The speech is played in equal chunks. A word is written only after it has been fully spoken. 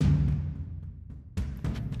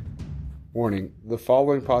Warning: the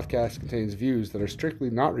following podcast contains views that are strictly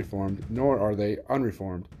not reformed, nor are they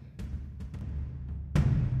unreformed.